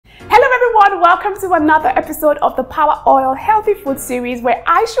welcome to another episode of the Power Oil Healthy Food series, where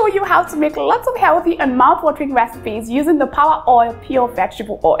I show you how to make lots of healthy and mouth-watering recipes using the Power Oil Pure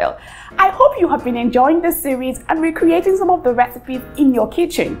Vegetable Oil. I hope you have been enjoying this series and recreating some of the recipes in your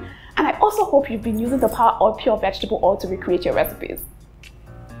kitchen. And I also hope you've been using the Power Oil Pure Vegetable Oil to recreate your recipes.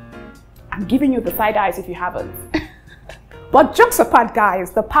 I'm giving you the side eyes if you haven't. But jokes apart,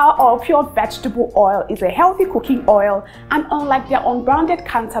 guys, the Power Oil Pure Vegetable Oil is a healthy cooking oil, and unlike their unbranded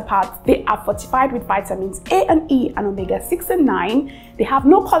counterparts, they are fortified with vitamins A and E and omega-6 and 9. They have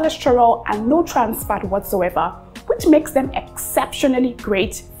no cholesterol and no trans fat whatsoever, which makes them exceptionally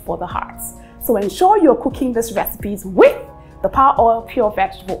great for the heart. So ensure you're cooking these recipes with the Power Oil Pure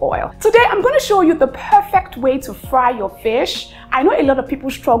Vegetable Oil. Today, I'm going to show you the perfect way to fry your fish. I know a lot of people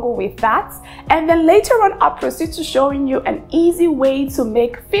struggle with that. And then later on, I'll proceed to showing you an easy way to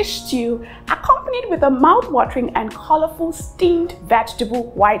make fish stew accompanied with a mouth-watering and colorful steamed vegetable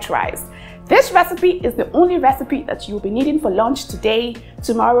white rice. This recipe is the only recipe that you'll be needing for lunch today,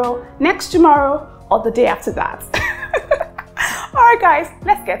 tomorrow, next tomorrow, or the day after that. All right, guys,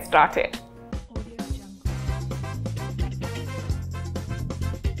 let's get started.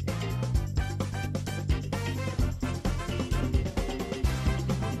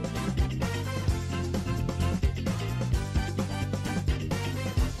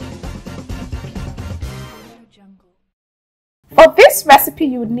 For this recipe,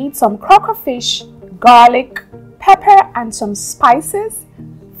 you would need some croaker fish, garlic, pepper and some spices,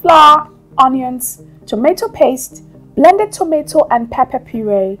 flour, onions, tomato paste, blended tomato and pepper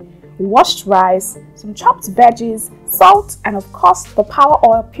puree, washed rice, some chopped veggies, salt, and of course the Power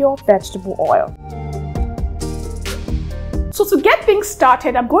Oil Pure Vegetable Oil. So to get things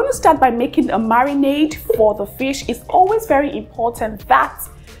started, I'm going to start by making a marinade for the fish. It's always very important that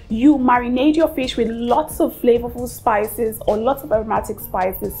you marinate your fish with lots of flavorful spices or lots of aromatic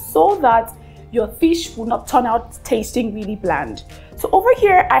spices so that your fish will not turn out tasting really bland. So over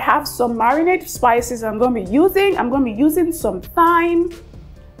here, I have some marinade spices I'm going to be using. I'm going to be using some thyme.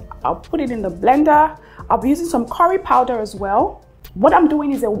 I'll put it in the blender. I'll be using some curry powder as well. What I'm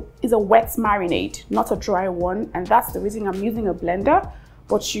doing is a wet marinade, not a dry one. And that's the reason I'm using a blender,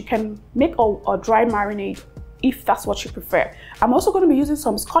 but you can make a dry marinade if that's what you prefer. I'm also going to be using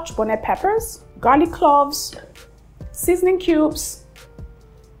some Scotch bonnet peppers, garlic cloves, seasoning cubes.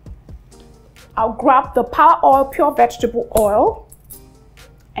 I'll grab the Power Oil Pure Vegetable Oil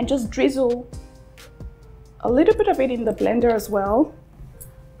and just drizzle a little bit of it in the blender as well.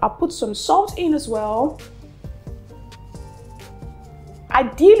 I'll put some salt in as well.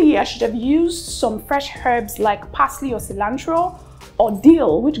 Ideally, I should have used some fresh herbs like parsley or cilantro or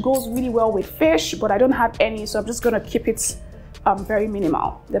dill, which goes really well with fish, but I don't have any, so I'm just going to keep it very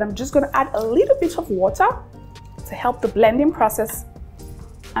minimal. Then I'm just going to add a little bit of water to help the blending process,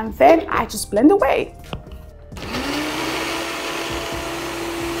 and then I just blend away.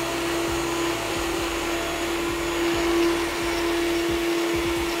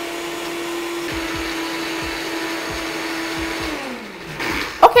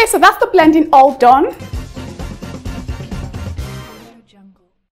 Okay, so that's the blending all done.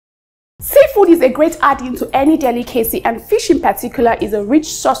 Seafood is a great add-in to any delicacy, and fish in particular is a rich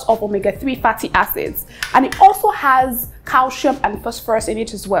source of omega-3 fatty acids, and it also has calcium and phosphorus in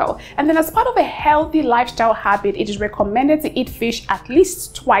it as well. And then as part of a healthy lifestyle habit, it is recommended to eat fish at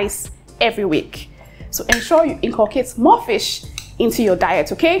least twice every week. So ensure you inculcate more fish into your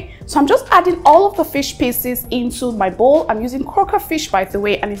diet, okay? So I'm just adding all of the fish pieces into my bowl. I'm using croaker fish, by the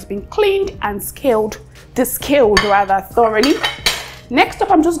way, and it's been cleaned and descaled rather thoroughly. Next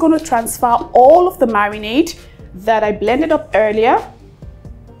up, I'm just going to transfer all of the marinade that I blended up earlier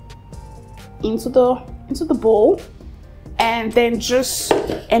into the bowl, and then just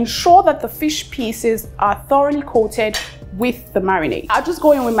ensure that the fish pieces are thoroughly coated with the marinade. I'll just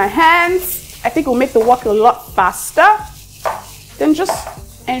go in with my hands. I think it will make the work a lot faster. Then just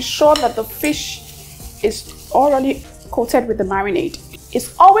ensure that the fish is thoroughly coated with the marinade.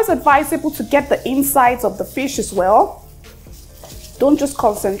 It's always advisable to get the insides of the fish as well. Don't just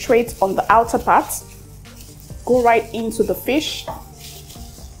concentrate on the outer parts. Go right into the fish.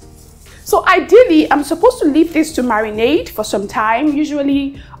 So ideally, I'm supposed to leave this to marinate for some time.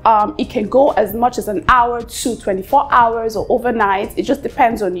 Usually, it can go as much as an hour to 24 hours or overnight. It just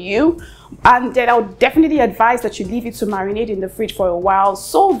depends on you. And then I would definitely advise that you leave it to marinate in the fridge for a while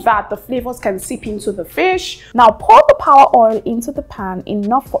so that the flavors can seep into the fish. Now pour the power oil into the pan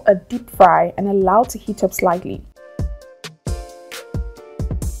enough for a deep fry and allow to heat up slightly.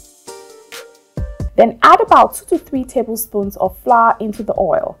 Then add about 2 to 3 tablespoons of flour into the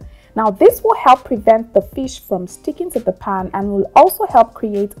oil. Now this will help prevent the fish from sticking to the pan and will also help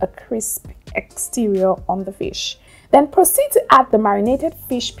create a crisp exterior on the fish. Then proceed to add the marinated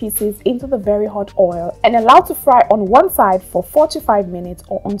fish pieces into the very hot oil and allow to fry on one side for 4 to 5 minutes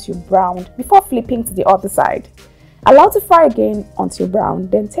or until browned before flipping to the other side. Allow to fry again until brown,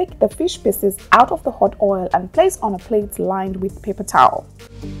 then take the fish pieces out of the hot oil and place on a plate lined with paper towel.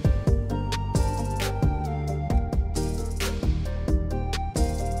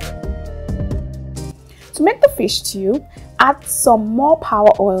 To make the fish stew, add some more power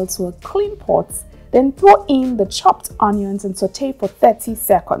oil to a clean pot, then throw in the chopped onions and saute for 30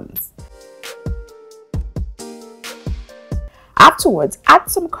 seconds. Afterwards, add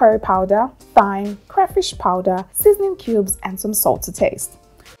some curry powder, thyme, crayfish powder, seasoning cubes and some salt to taste.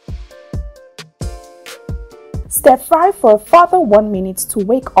 Stir fry for a further 1 minute to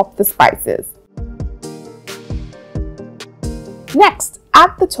wake up the spices. Next,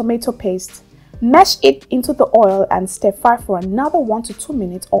 add the tomato paste. Mash it into the oil and stir fry for another 1 to 2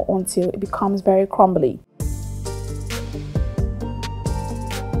 minutes or until it becomes very crumbly.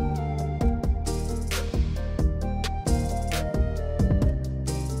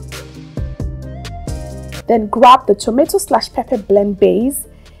 Then grab the tomato/pepper blend base.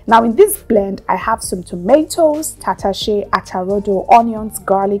 Now in this blend, I have some tomatoes, tatashe, atarodo, onions,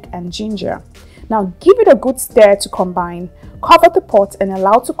 garlic and ginger. Now give it a good stir to combine. Cover the pot and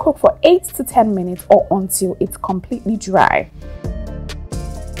allow to cook for 8 to 10 minutes or until it's completely dry.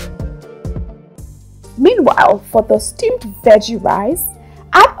 Meanwhile, for the steamed veggie rice,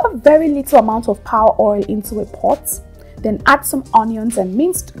 add a very little amount of power oil into a pot. Then add some onions and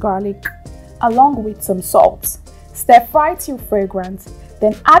minced garlic along with some salt. Stir fry till fragrant,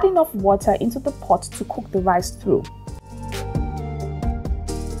 then add enough water into the pot to cook the rice through.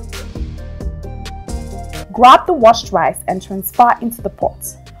 Grab the washed rice and transfer into the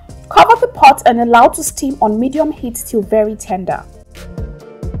pot. Cover the pot and allow to steam on medium heat till very tender.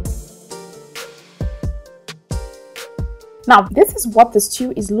 Now this is what the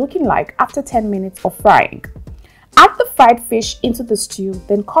stew is looking like after 10 minutes of frying. Add the fried fish into the stew,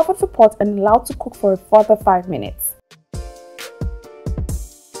 then cover the pot and allow to cook for a further 5 minutes.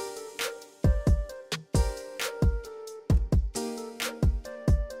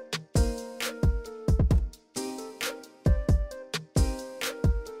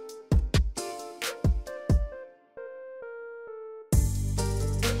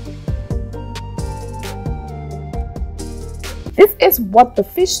 This is what the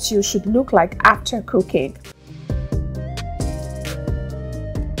fish stew should look like after cooking.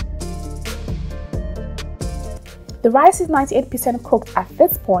 The rice is 98% cooked at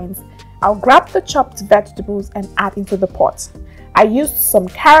this point. I'll grab the chopped vegetables and add into the pot. I used some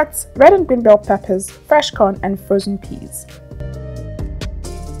carrots, red and green bell peppers, fresh corn and frozen peas.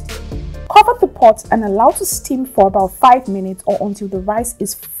 Cover the pot and allow to steam for about 5 minutes or until the rice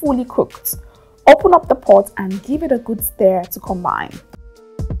is fully cooked. Open up the pot and give it a good stir to combine.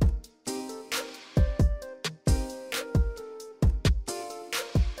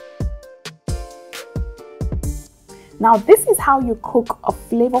 Now this is how you cook a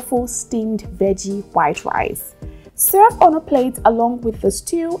flavorful steamed veggie white rice. Serve on a plate along with the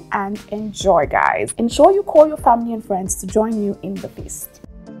stew and enjoy, guys. Ensure you call your family and friends to join you in the feast.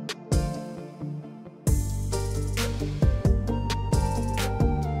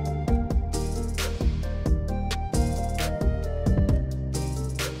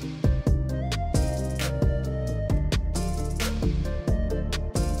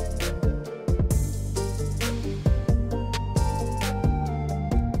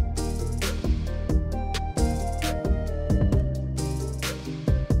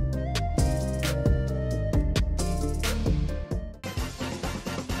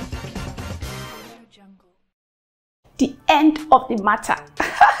 The end of the matter.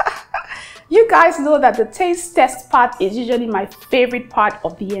 You guys know that the taste test part is usually my favorite part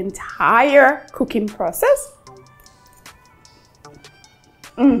of the entire cooking process.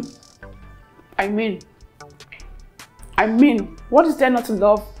 I mean, what is there not to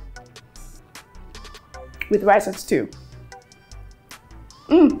love with rice and stew?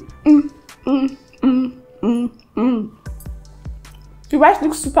 The rice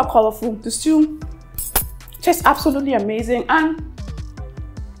looks super colorful. The stew tastes absolutely amazing and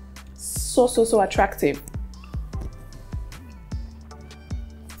so attractive.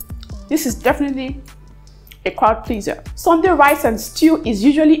 This is definitely a crowd pleaser. Sunday rice and stew is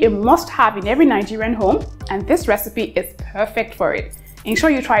usually a must-have in every Nigerian home, and this recipe is perfect for it.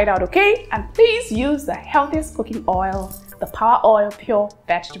 Ensure you try it out, okay? And please use the healthiest cooking oil, the Power Oil Pure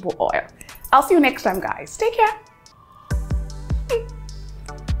Vegetable Oil. I'll see you next time, guys. Take care.